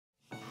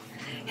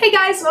Hey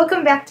guys,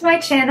 welcome back to my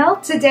channel.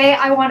 Today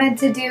I wanted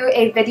to do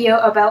a video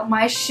about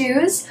my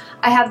shoes.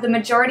 I have the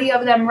majority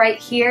of them right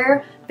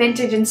here,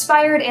 vintage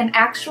inspired and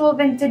actual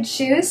vintage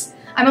shoes.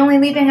 I'm only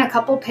leaving a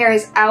couple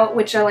pairs out,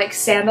 which are like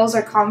sandals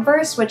or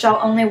Converse, which I'll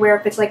only wear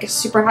if it's like a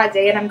super hot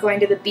day and I'm going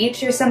to the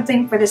beach or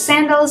something for the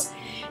sandals.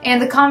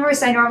 And the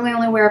Converse I normally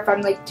only wear if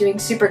I'm like doing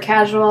super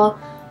casual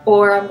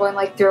or I'm going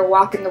like through a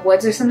walk in the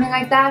woods or something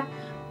like that.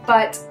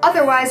 But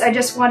otherwise, I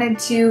just wanted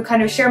to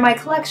kind of share my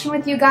collection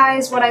with you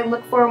guys, what I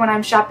look for when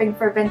I'm shopping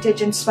for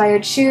vintage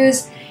inspired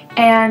shoes,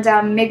 and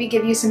maybe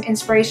give you some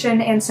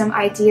inspiration and some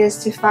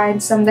ideas to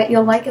find some that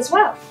you'll like as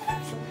well.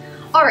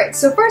 Alright,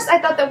 so first I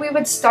thought that we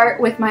would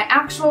start with my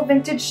actual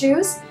vintage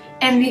shoes,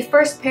 and the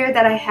first pair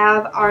that I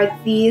have are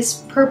these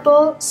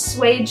purple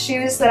suede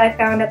shoes that I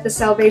found at the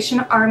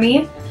Salvation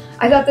Army.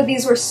 I thought that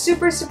these were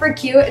super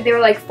cute. They were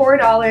like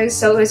 $4,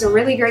 so it was a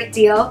really great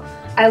deal.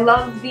 I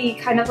love the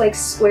kind of like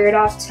squared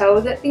off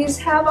toe that these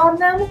have on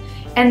them,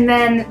 and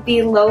then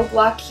the low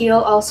block heel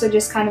also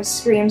just kind of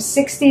screams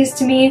 60s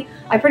to me.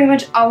 I pretty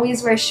much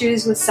always wear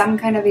shoes with some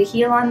kind of a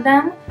heel on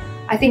them.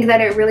 I think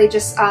that it really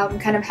just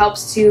kind of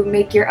helps to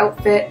make your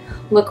outfit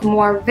look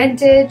more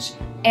vintage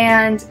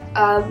and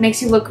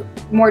makes you look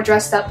more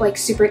dressed up like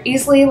super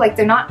easily. Like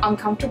they're not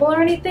uncomfortable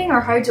or anything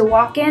or hard to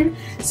walk in,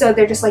 so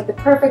they're just like the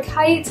perfect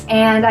height,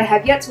 and I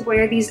have yet to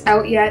wear these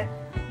out yet.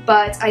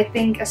 But I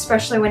think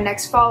especially when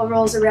next fall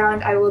rolls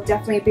around, I will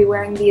definitely be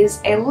wearing these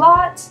a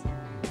lot.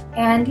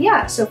 And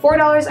yeah, so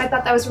 $4, I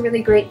thought that was a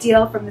really great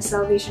deal from the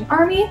Salvation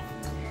Army.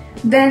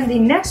 Then the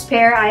next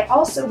pair I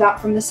also got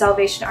from the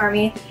Salvation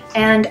Army,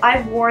 and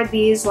I've wore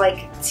these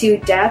like to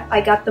death. I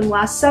got them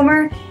last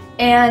summer,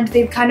 and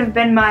they've kind of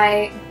been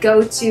my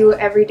go-to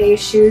everyday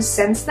shoes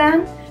since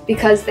then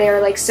because they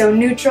are like so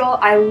neutral.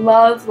 I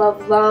love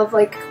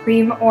like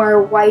cream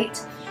or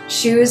white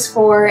shoes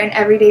for an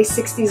everyday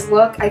 60s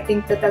look. I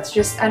think that that's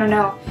just, I don't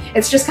know,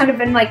 it's just kind of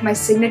been like my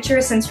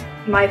signature since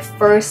my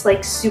first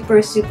like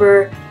super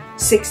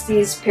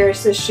 60s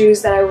pairs of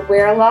shoes that I would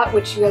wear a lot,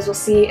 which you guys will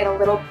see in a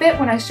little bit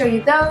when I show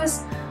you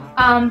those.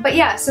 But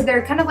yeah, so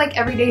they're kind of like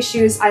everyday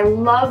shoes. I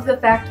love the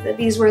fact that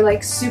these were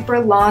like super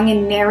long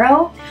and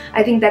narrow.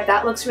 I think that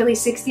that looks really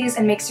 60s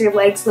and makes your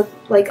legs look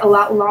like a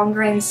lot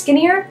longer and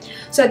skinnier.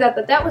 So I thought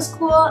that that was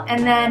cool.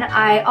 And then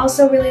I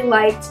also really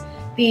liked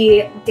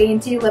the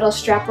dainty little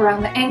strap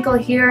around the ankle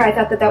here. I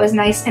thought that that was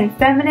nice and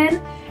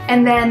feminine.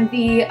 And then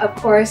the, of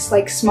course,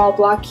 like small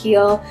block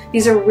heel.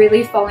 These are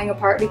really falling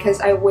apart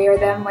because I wear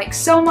them like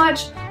so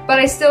much, but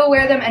I still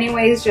wear them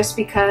anyways just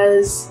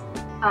because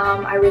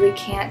I really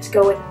can't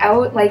go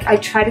without. Like I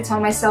try to tell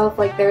myself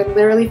like they're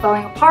literally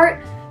falling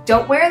apart,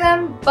 don't wear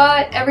them,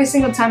 but every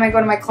single time I go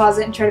to my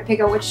closet and try to pick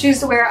out which shoes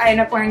to wear, I end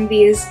up wearing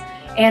these,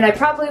 and I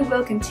probably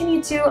will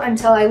continue to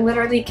until I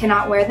literally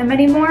cannot wear them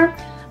anymore.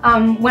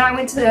 When I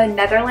went to the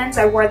Netherlands,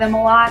 I wore them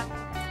a lot,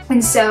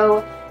 and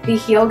so the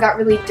heel got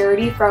really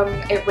dirty from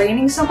it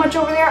raining so much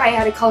over there. I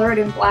had to color it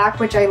in black,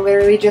 which I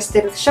literally just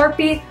did with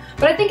Sharpie,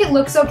 but I think it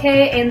looks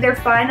okay, and they're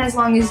fine as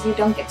long as you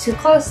don't get too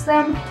close to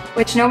them,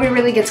 which nobody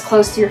really gets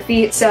close to your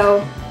feet,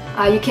 so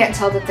you can't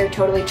tell that they're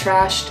totally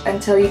trashed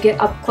until you get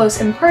up close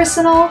and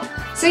personal.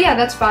 So yeah,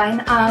 that's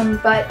fine.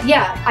 But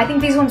yeah, I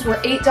think these ones were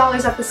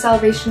 $8 at the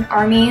Salvation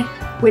Army,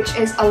 which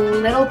is a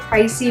little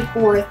pricey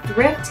for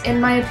thrift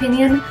in my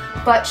opinion,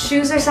 but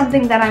shoes are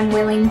something that I'm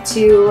willing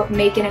to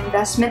make an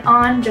investment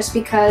on just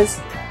because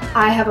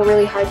I have a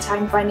really hard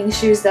time finding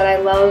shoes that I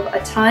love a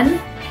ton.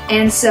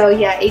 And so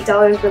yeah,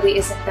 $8 really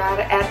isn't bad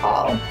at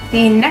all.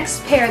 The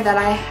next pair that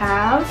I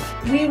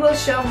have, we will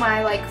show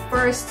my like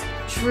first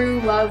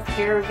true love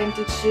pair of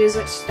vintage shoes,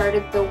 which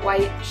started the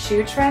white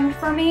shoe trend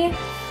for me.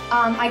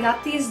 I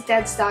got these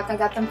dead stock. I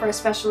got them for a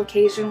special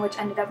occasion, which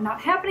ended up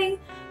not happening,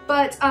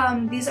 but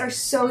these are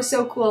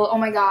so cool. Oh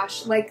my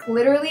gosh, like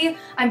literally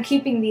I'm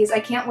keeping these.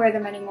 I can't wear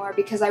them anymore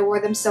because I wore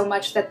them so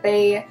much that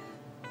they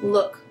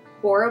look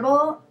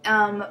horrible,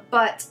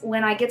 but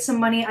when I get some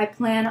money, I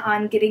plan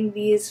on getting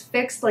these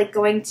fixed, like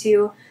going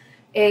to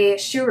a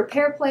shoe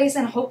repair place,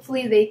 and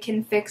hopefully they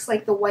can fix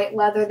like the white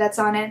leather that's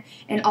on it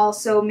and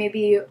also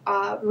maybe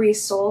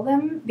resole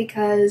them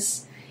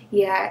because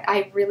yeah,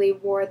 I really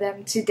wore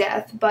them to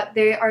death, but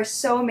they are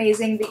so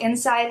amazing. The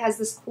inside has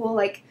this cool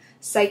like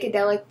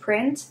psychedelic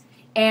print,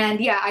 and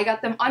yeah, I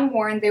got them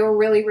unworn. They were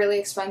really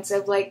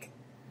expensive. Like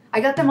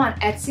I got them on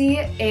Etsy,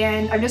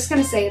 and I'm just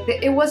gonna say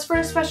that it was for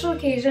a special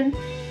occasion,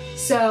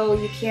 so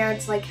you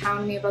can't like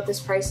hound me about this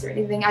price or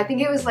anything. I think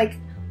it was like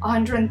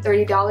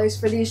 $130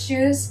 for these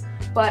shoes,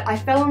 but I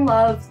fell in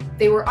love.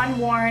 They were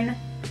unworn.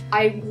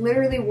 I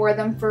literally wore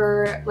them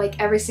for like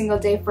every single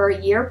day for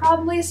a year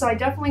probably, so I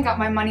definitely got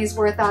my money's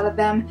worth out of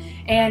them,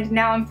 and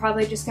now I'm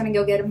probably just gonna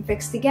go get them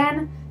fixed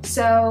again.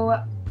 So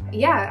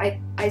yeah,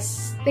 I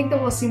think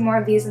that we'll see more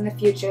of these in the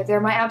future.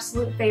 They're my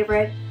absolute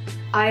favorite.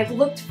 I've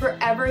looked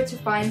forever to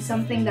find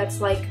something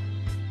that's like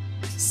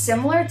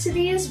similar to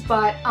these,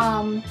 but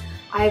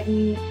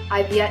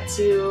I've yet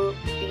to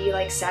be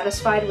like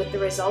satisfied with the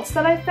results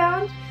that I've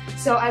found.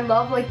 So I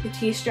love like the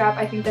T-strap.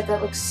 I think that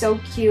that looks so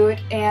cute,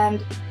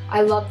 and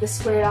I love the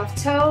squared off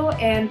toe,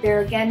 and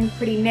they're again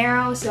pretty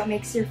narrow, so it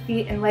makes your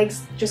feet and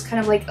legs just kind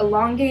of like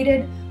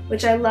elongated,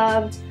 which I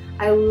loved.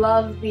 I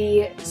love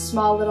the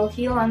small little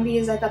heel on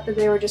these. I thought that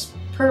they were just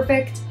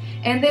perfect,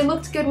 and they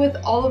looked good with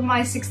all of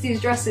my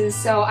 60s dresses,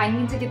 so I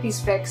need to get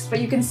these fixed.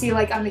 But you can see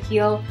like on the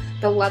heel,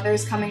 the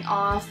leather's coming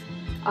off.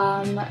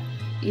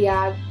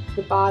 Yeah,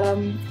 the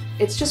bottom,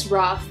 it's just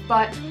rough,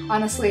 but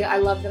honestly I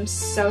love them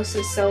so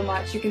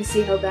much. You can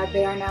see how bad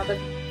they are now that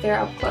they're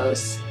up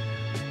close.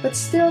 But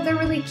still, they're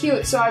really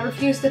cute, so I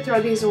refuse to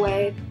throw these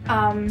away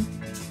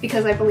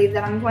because I believe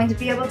that I'm going to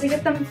be able to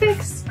get them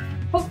fixed.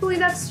 Hopefully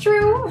that's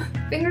true.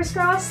 Fingers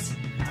crossed.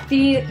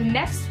 The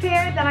next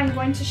pair that I'm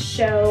going to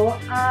show,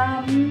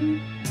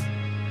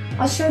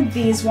 I'll show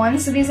these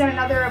ones. So these are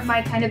another of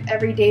my kind of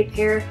everyday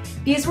pair.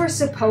 These were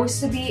supposed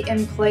to be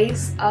in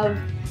place of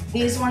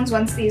these ones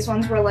once these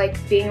ones were like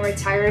being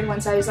retired,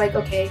 once I was like,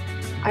 okay,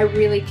 I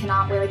really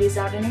cannot wear these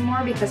out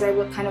anymore because I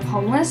look kind of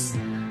homeless.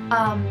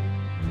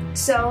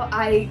 So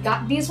I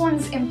got these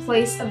ones in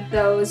place of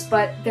those,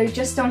 but they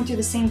just don't do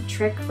the same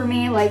trick for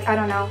me. Like, I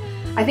don't know.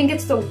 I think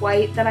it's the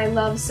white that I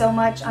love so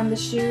much on the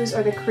shoes,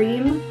 or the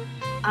cream.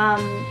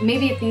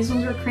 Maybe if these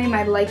ones were cream,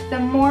 I'd like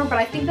them more, but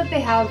I think that they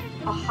have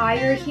a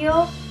higher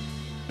heel,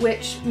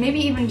 which maybe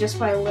even just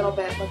by a little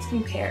bit. Let's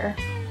compare.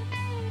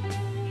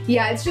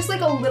 Yeah, it's just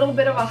like a little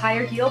bit of a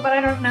higher heel, but I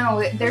don't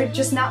know. They're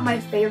just not my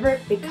favorite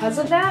because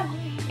of that.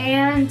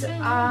 And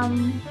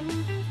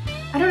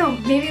I don't know,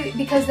 maybe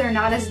because they're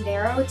not as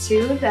narrow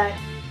too, that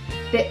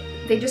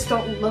they just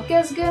don't look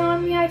as good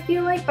on me, I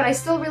feel like. But I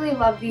still really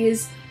love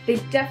these. They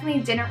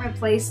definitely didn't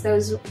replace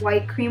those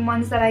white cream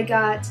ones that I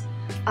got.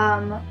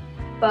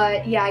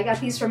 But yeah, I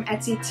got these from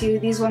Etsy too.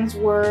 These ones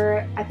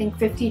were, I think,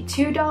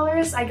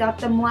 $52. I got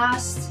them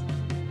last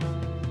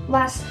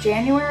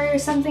January or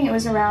something. It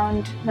was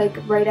around like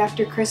right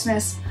after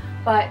Christmas.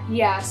 But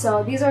yeah,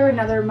 so these are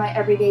another my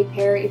everyday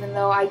pair, even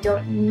though I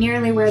don't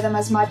nearly wear them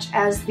as much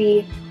as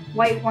the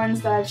white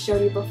ones that I've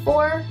showed you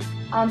before.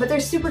 But they're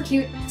super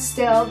cute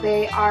still.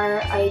 They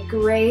are a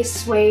gray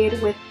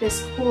suede with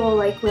this cool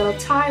like little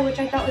tie, which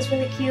I thought was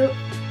really cute.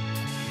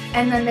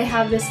 And then they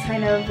have this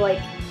kind of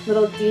like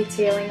little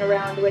detailing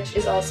around, which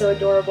is also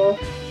adorable.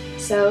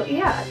 So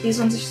yeah, these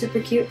ones are super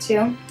cute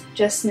too,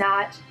 just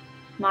not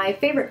my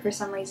favorite for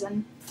some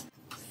reason.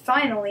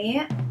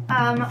 Finally,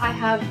 I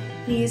have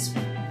these,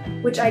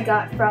 which I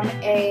got from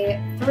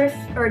a thrift,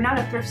 or not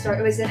a thrift store,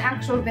 it was an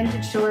actual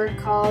vintage store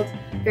called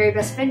Very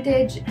Best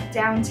Vintage,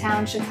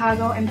 downtown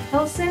Chicago in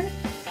Pilsen.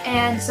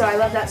 And so I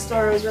love that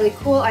store, it was really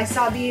cool. I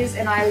saw these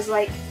and I was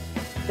like,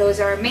 those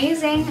are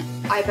amazing.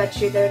 I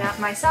bet you they're not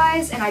my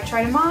size, and I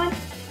tried them on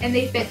and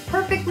they fit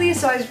perfectly,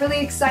 so I was really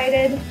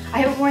excited. I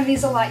haven't worn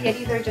these a lot yet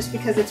either, just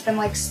because it's been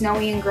like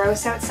snowy and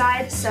gross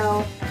outside,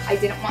 so I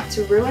didn't want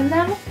to ruin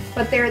them.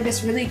 But they're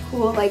this really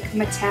cool like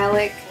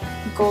metallic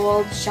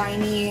gold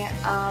shiny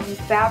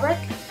fabric,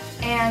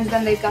 and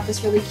then they've got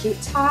this really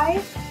cute tie,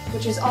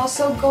 which is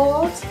also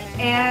gold.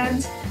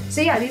 And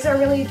so yeah, these are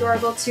really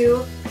adorable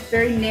too.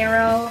 Very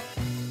narrow,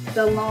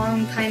 the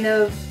long kind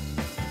of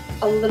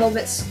a little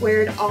bit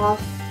squared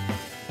off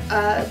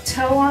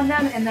toe on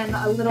them, and then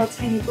a little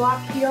tiny block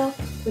heel,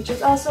 which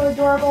is also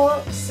adorable.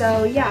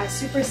 So yeah,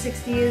 super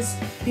 60s.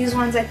 These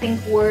ones I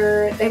think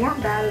they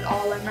weren't bad at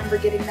all. I remember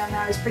getting them and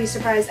I was pretty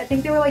surprised. I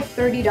think they were like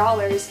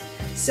 $30.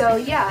 So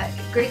yeah,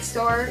 great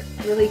store,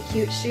 really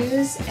cute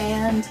shoes,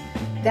 and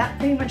that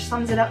pretty much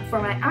sums it up for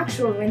my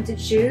actual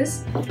vintage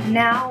shoes.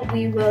 Now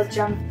we will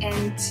jump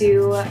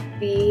into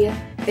the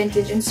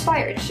vintage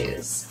inspired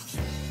shoes.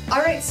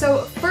 Alright,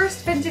 so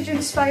first vintage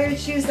inspired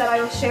shoes that I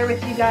will share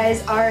with you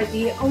guys are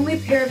the only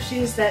pair of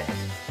shoes that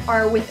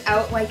are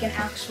without like an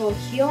actual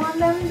heel on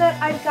them that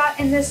I've got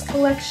in this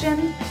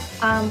collection,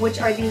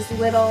 which are these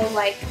little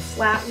like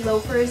flat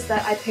loafers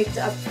that I picked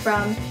up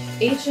from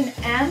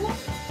H&M.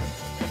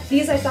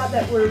 These I thought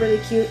that were really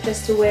cute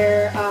just to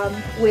wear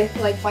with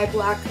like my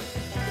black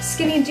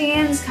skinny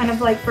jeans, kind of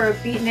like for a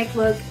beatnik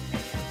look,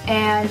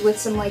 and with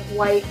some like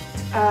white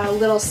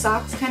little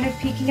socks kind of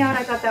peeking out.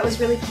 I thought that was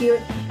really cute,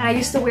 and I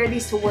used to wear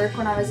these to work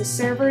when I was a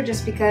server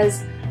just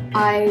because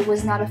I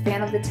was not a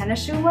fan of the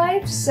tennis shoe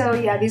life. So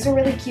yeah, these are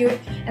really cute,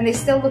 and they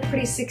still look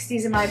pretty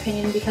 60s in my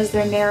opinion because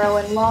they're narrow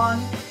and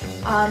long.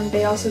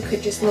 They also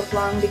could just look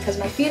long because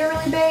my feet are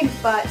really big,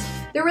 but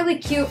they're really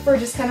cute for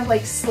just kind of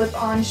like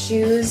slip-on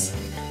shoes.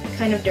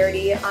 Kind of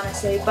dirty,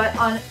 honestly, but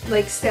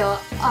still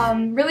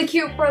really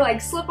cute for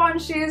like slip-on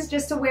shoes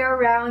just to wear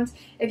around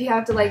if you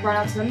have to like run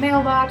out to the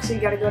mailbox or you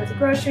gotta go to the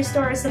grocery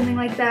store or something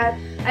like that.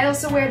 I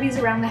also wear these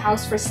around the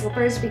house for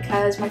slippers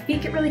because my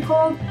feet get really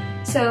cold,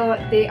 so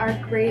they are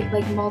great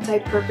like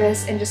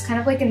multi-purpose and just kind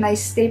of like a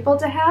nice staple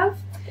to have.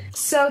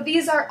 So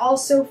these are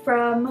also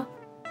from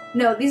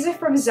these are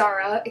from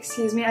Zara,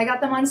 excuse me. I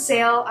got them on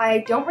sale. I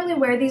don't really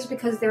wear these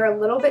because they're a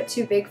little bit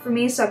too big for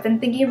me, so I've been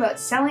thinking about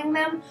selling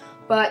them,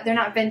 but they're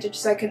not vintage,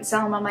 so I couldn't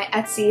sell them on my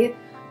Etsy.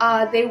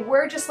 They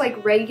were just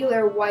like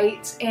regular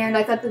white, and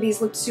I thought that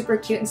these looked super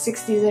cute and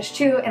 60s-ish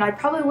too, and I'd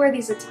probably wear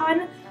these a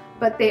ton,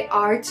 but they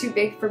are too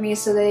big for me,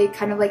 so they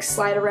kind of like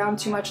slide around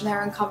too much and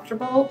they're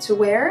uncomfortable to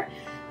wear.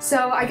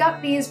 So I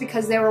got these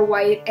because they were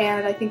white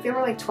and I think they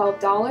were like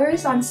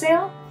 $12 on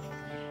sale.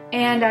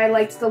 And I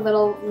liked the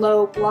little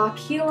low block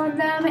heel on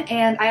them,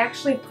 and I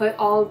actually put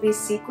all of these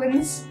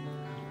sequins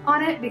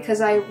on it because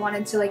I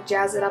wanted to like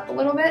jazz it up a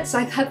little bit, so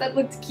I thought that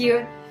looked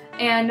cute.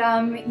 And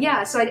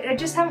yeah, so I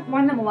just haven't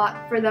worn them a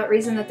lot for that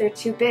reason, that they're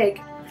too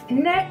big.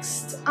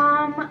 Next,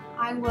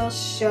 I will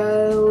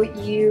show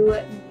you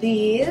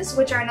these,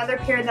 which are another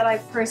pair that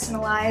I've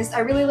personalized. I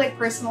really like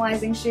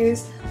personalizing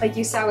shoes, like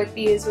you saw with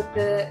these, with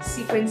the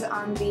sequins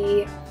on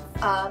the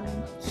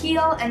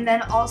heel, and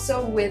then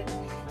also with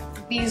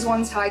these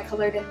ones, how I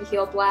colored in the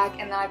heel black,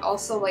 and then I've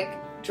also like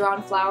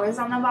drawn flowers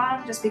on the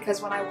bottom, just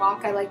because when I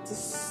walk I like to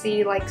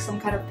see like some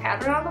kind of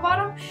pattern on the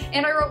bottom,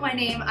 and I wrote my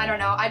name. I don't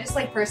know, I just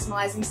like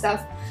personalizing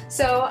stuff,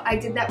 so I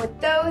did that with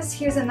those.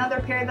 Here's another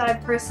pair that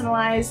I've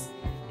personalized.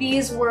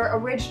 These were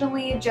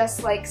originally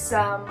just like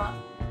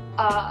some,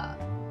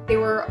 they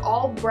were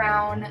all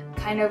brown,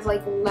 kind of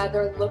like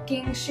leather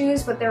looking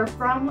shoes, but they're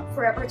from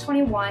Forever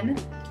 21.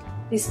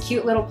 These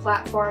cute little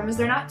platforms.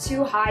 They're not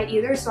too high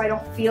either, so I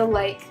don't feel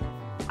like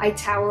I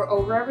tower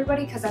over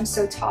everybody because I'm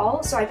so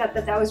tall, so I thought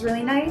that that was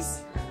really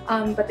nice.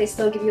 But they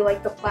still give you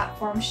like the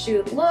platform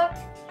shoe look.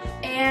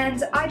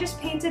 And I just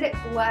painted it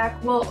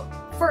black. Well,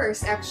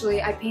 first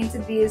actually I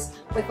painted these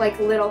with like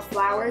little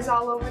flowers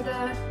all over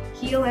the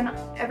heel and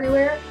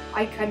everywhere.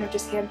 I kind of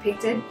just hand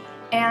painted.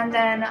 And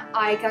then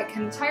I got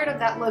kind of tired of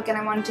that look and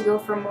I wanted to go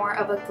for more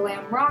of a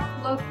glam rock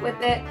look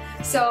with it.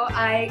 So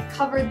I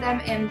covered them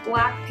in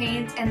black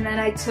paint, and then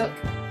I took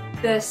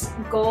this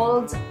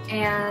gold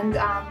and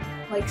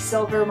like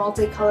silver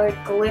multicolored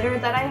glitter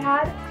that I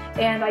had,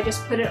 and I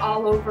just put it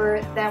all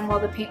over them while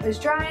the paint was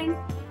drying.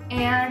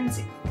 And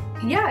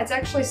yeah, it's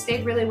actually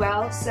stayed really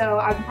well, so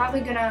I'm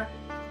probably gonna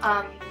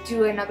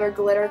do another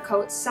glitter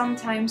coat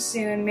sometime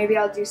soon. Maybe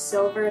I'll do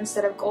silver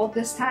instead of gold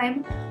this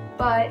time.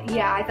 But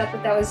yeah, I thought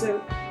that that was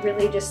a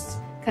really just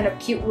kind of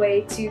cute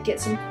way to get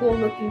some cool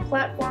looking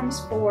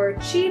platforms for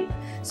cheap.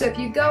 So if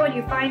you go and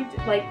you find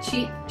like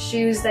cheap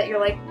shoes that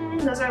you're like,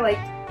 those are like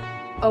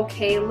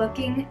okay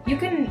looking, you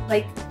can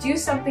like do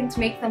something to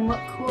make them look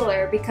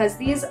cooler, because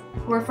these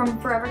were from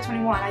Forever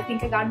 21. I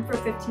think I got them for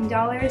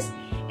 $15,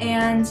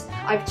 and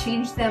I've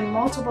changed them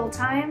multiple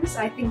times.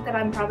 I think that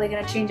I'm probably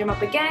gonna change them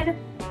up again.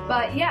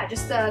 But yeah,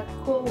 just a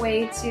cool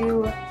way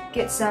to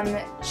get some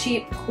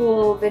cheap,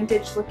 cool,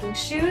 vintage looking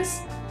shoes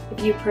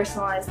if you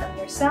personalize them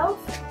yourself.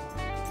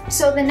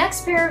 So the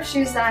next pair of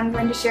shoes that I'm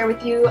going to share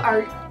with you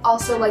are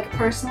also like a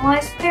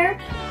personalized pair.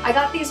 I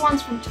got these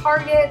ones from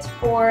Target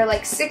for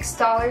like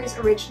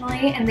 $6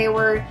 originally, and they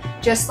were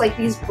just like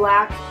these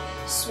black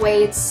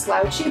suede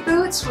slouchy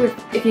boots with,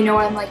 if you know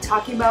what I'm like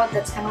talking about,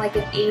 that's kind of like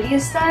an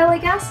 80s style, I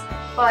guess,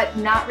 but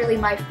not really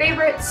my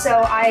favorite.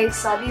 So I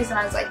saw these and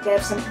I was like, they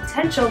have some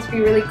potential to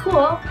be really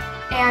cool.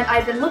 And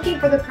I've been looking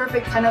for the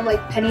perfect kind of like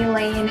Penny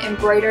Lane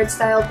embroidered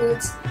style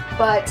boots,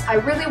 but I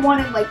really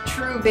wanted like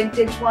true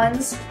vintage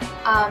ones,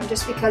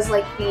 just because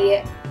like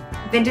the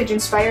vintage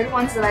inspired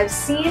ones that I've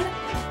seen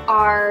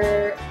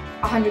are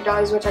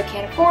 $100, which I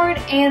can't afford,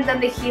 and then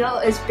the heel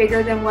is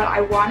bigger than what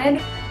I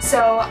wanted. So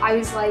I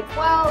was like,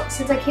 well,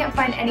 since I can't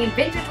find any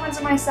vintage ones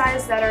in my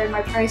size that are in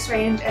my price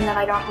range, and then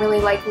I don't really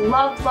like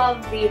love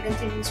the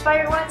vintage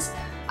inspired ones,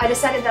 I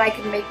decided that I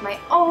could make my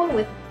own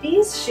with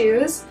these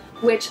shoes,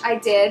 which I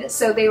did.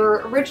 So they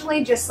were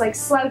originally just like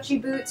slouchy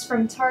boots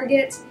from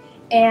Target,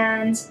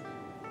 and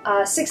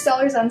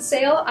 $6 on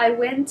sale. I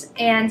went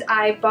and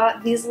I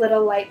bought these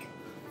little like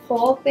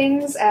hole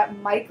things at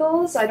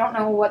Michael's. I don't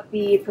know what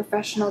the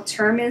professional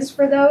term is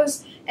for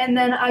those. And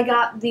then I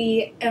got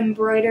the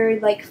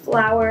embroidered like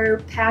flower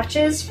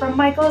patches from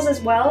Michael's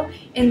as well.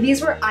 And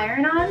these were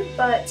iron-on,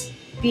 but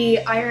the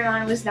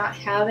iron-on was not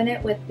having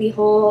it with the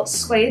whole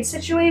suede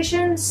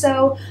situation.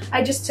 So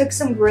I just took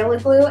some Gorilla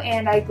Glue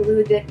and I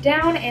glued it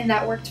down, and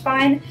that worked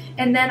fine.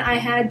 And then I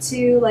had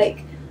to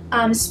like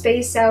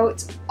space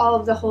out all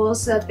of the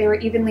holes so that they were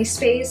evenly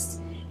spaced.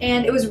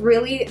 And it was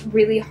really,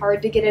 really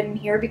hard to get it in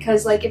here,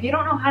 because like if you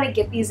don't know how to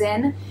get these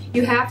in,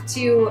 you have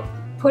to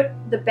put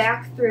the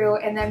back through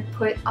and then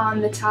put on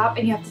the top,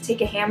 and you have to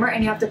take a hammer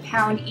and you have to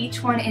pound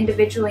each one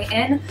individually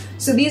in.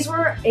 So these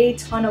were a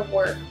ton of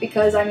work,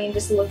 because I mean,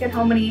 just look at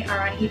how many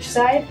are on each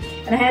side,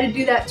 and I had to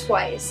do that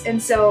twice.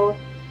 And so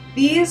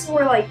these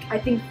were like, I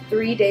think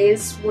 3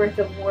 days worth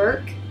of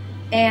work.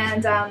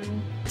 And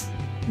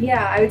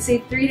yeah, I would say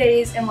 3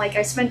 days, and like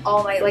I spent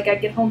all night. Like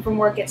I'd get home from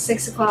work at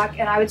 6 o'clock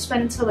and I would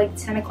spend until like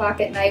 10 o'clock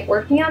at night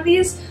working on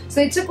these. So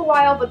they took a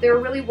while, but they were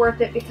really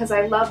worth it because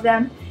I love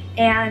them.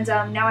 And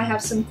now I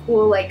have some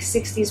cool like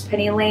 60s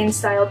Penny Lane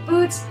style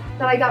boots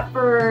that I got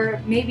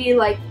for maybe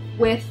like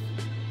with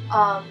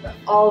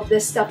all of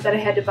this stuff that I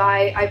had to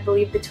buy. I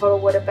believe the total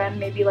would have been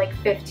maybe like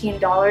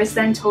 $15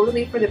 then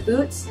totally for the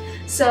boots.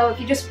 So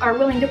if you just are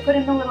willing to put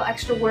in a little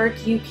extra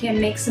work, you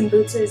can make some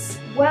boots as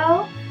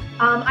well.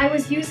 I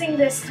was using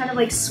this kind of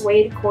like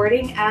suede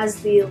cording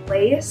as the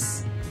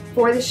lace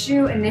for the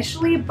shoe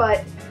initially,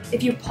 but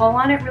if you pull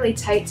on it really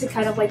tight to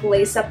kind of like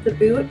lace up the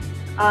boot,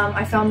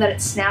 I found that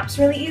it snaps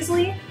really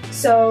easily.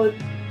 So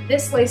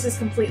this lace is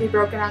completely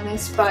broken on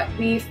this, but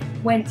we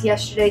went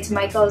yesterday to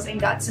Michael's and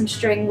got some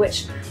string,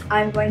 which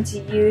I'm going to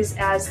use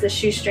as the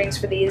shoestrings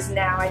for these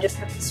now. I just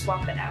have to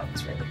swap it out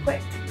really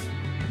quick.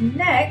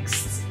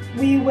 Next,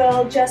 we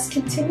will just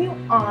continue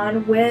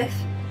on with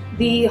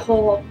the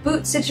whole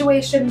boot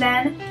situation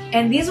then.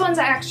 And these ones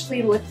I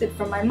actually lifted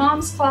from my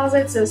mom's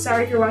closet, so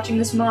sorry if you're watching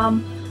this,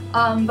 Mom.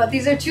 But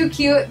these are too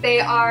cute. They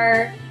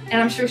are,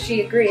 and I'm sure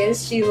she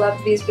agrees, she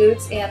loved these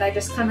boots, and I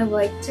just kind of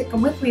like took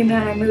them with me when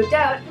I moved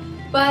out.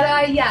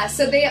 But yeah,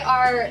 so they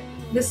are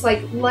this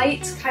like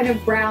light kind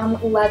of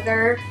brown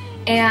leather,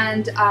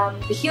 and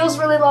the heel's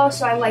really low,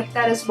 so I like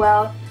that as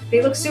well.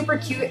 They look super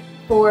cute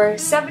for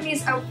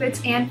 70s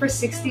outfits and for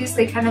 60s.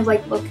 They kind of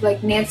like look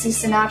like Nancy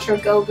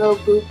Sinatra go-go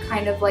boot,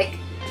 kind of like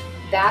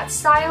that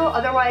style.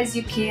 Otherwise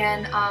you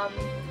can,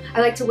 I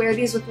like to wear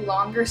these with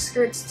longer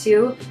skirts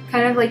too,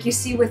 kind of like you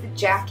see with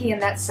Jackie in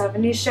that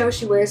 70s show.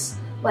 She wears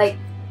like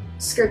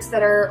skirts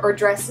that are, or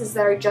dresses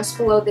that are just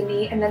below the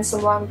knee, and then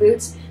some long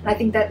boots, and I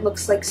think that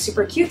looks like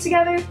super cute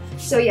together.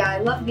 So yeah, I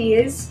love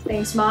these.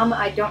 Thanks, Mom.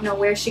 I don't know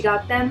where she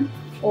got them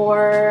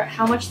or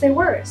how much they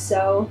were,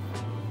 so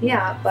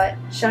yeah, but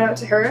shout out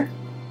to her.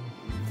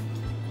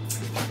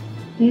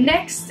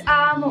 Next,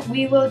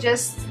 we will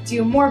just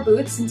do more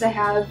boots since I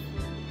have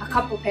a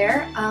couple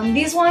pair.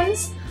 These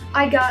ones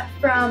I got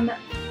from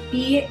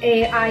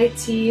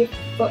BAIT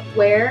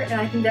Footwear, and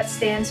I think that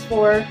stands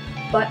for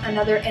But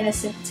Another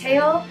Innocent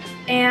Tale.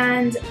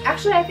 And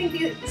actually I think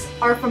these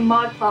are from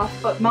ModCloth,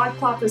 but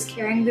ModCloth was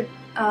carrying the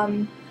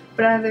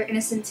But Another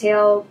Innocent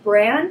Tale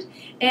brand,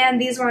 and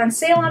these were on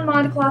sale on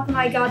ModCloth when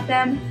I got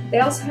them. They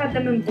also had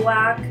them in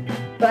black,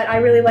 but I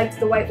really liked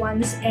the white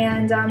ones,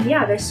 and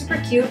yeah, they're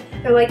super cute.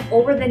 They're like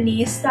over the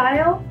knee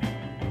style,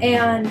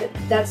 and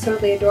that's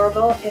totally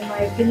adorable in my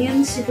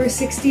opinion, super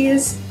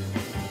 60s.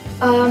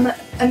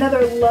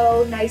 Another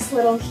low, nice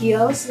little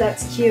heel, so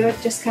that's cute,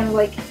 just kind of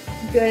like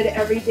good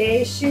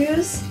everyday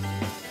shoes.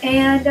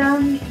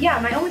 And yeah,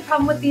 my only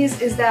problem with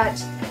these is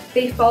that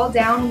they fall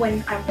down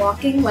when I'm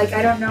walking. Like,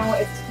 I don't know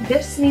if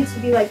this needs to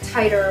be like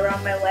tighter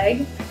around my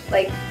leg,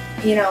 like,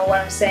 you know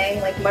what I'm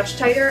saying, like much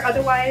tighter.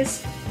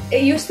 Otherwise,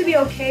 it used to be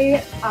okay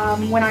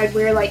when I'd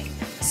wear like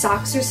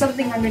socks or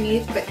something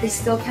underneath, but they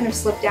still kind of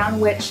slip down,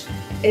 which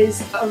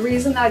is a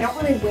reason that I don't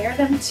really wear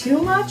them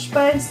too much,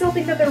 but I still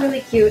think that they're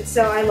really cute,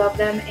 so I love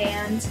them,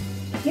 and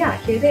yeah,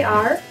 here they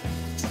are.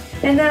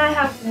 And then I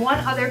have one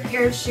other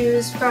pair of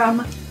shoes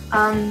from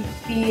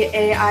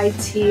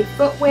BAIT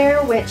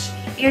Footwear, which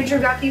Andrew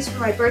got these for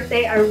my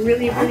birthday. I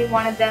really, really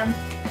wanted them.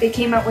 They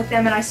came out with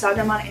them and I saw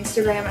them on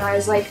Instagram and I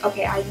was like,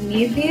 okay, I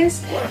need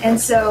these. And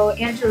so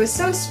Andrew was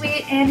so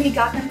sweet and he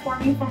got them for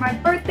me for my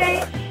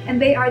birthday. And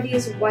they are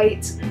these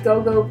white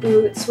go-go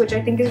boots, which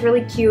I think is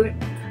really cute.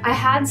 I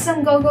had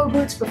some go-go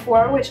boots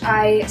before, which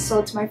I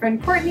sold to my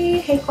friend Courtney.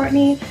 Hey,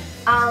 Courtney.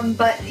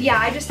 But yeah,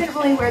 I just didn't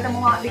really wear them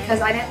a lot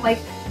because I didn't like,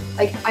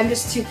 I'm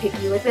just too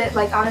picky with it.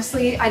 Like,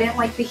 honestly, I didn't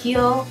like the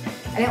heel.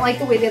 I didn't like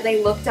the way that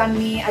they looked on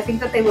me. I think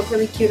that they look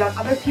really cute on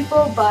other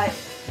people, but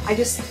I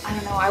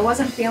don't know, I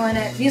wasn't feeling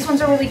it. These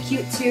ones are really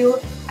cute too.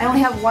 I only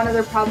have one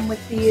other problem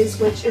with these,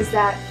 which is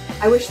that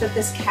I wish that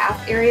this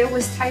calf area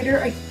was tighter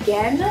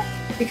again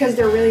because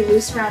they're really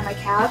loose around my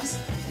calves.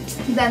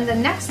 Then the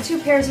next two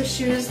pairs of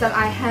shoes that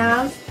I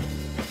have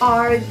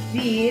are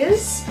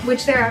these,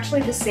 which they're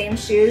actually the same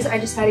shoes. I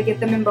just had to get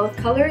them in both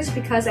colors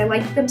because I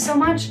liked them so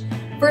much.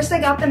 First I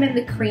got them in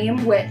the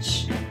cream,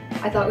 which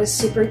I thought was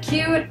super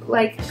cute,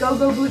 like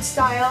go-go boot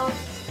style.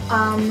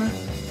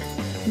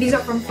 These are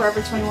from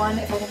Forever 21,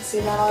 if I didn't say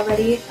that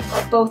already.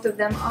 Both of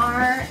them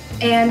are.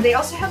 And they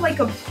also have like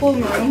a cool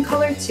maroon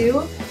color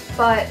too,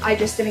 but I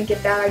just didn't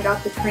get that. I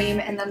got the cream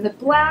and then the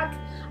black.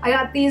 I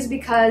got these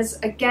because,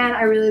 again,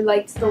 I really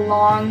liked the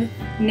long,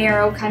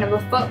 narrow kind of a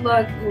foot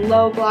look,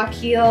 low block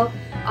heel,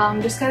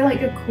 just kind of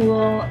like a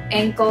cool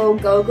ankle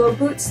go-go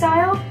boot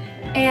style.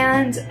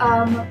 And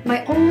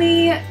my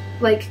only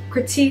like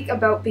critique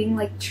about being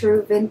like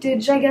true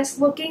vintage, I guess,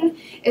 looking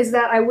is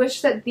that I wish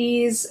that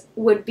these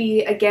would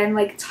be, again,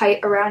 like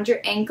tight around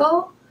your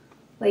ankle,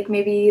 like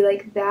maybe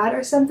like that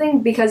or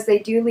something, because they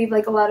do leave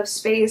like a lot of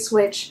space,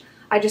 which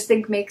I just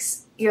think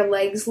makes your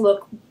legs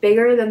look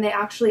bigger than they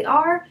actually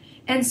are.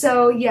 And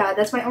so yeah,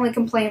 that's my only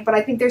complaint, but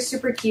I think they're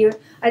super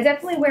cute. I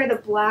definitely wear the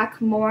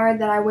black more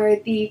than I wear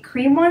the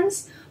cream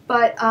ones,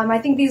 but I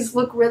think these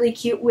look really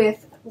cute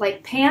with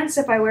like pants.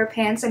 If I wear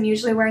pants, I'm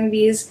usually wearing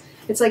these.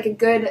 It's like a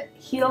good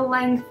heel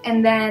length,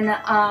 and then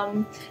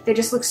they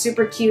just look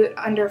super cute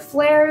under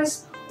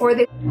flares, or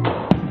they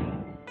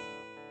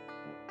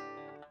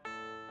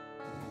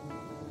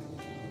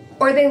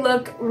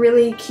look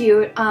really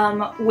cute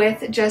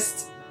with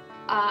just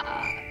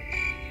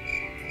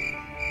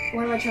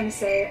what am I trying to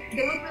say?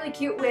 They look really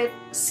cute with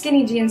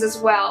skinny jeans as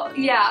well.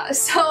 Yeah,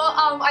 so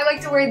I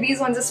like to wear these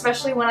ones,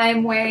 especially when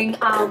I'm wearing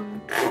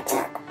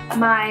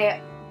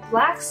my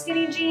black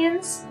skinny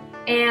jeans.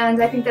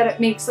 And I think that it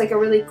makes like a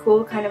really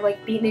cool kind of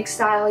like beatnik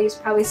style. You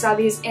probably saw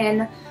these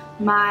in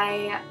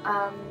my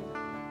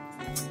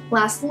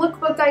last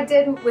lookbook I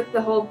did with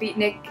the whole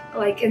beatnik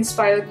like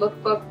inspired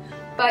lookbook.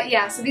 But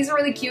yeah, so these are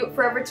really cute.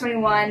 Forever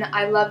 21.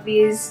 I love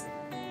these.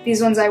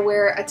 These ones I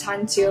wear a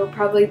ton too.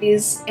 Probably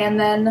these, and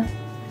then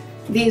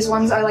these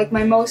ones are like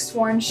my most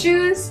worn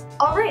shoes.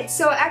 Alright,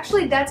 so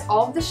actually that's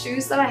all of the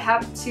shoes that I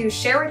have to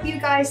share with you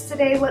guys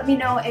today. Let me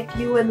know if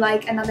you would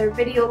like another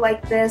video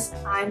like this.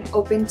 I'm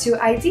open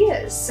to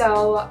ideas.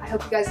 So I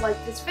hope you guys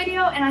liked this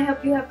video, and I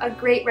hope you have a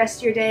great rest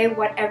of your day,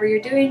 whatever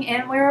you're doing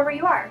and wherever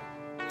you are.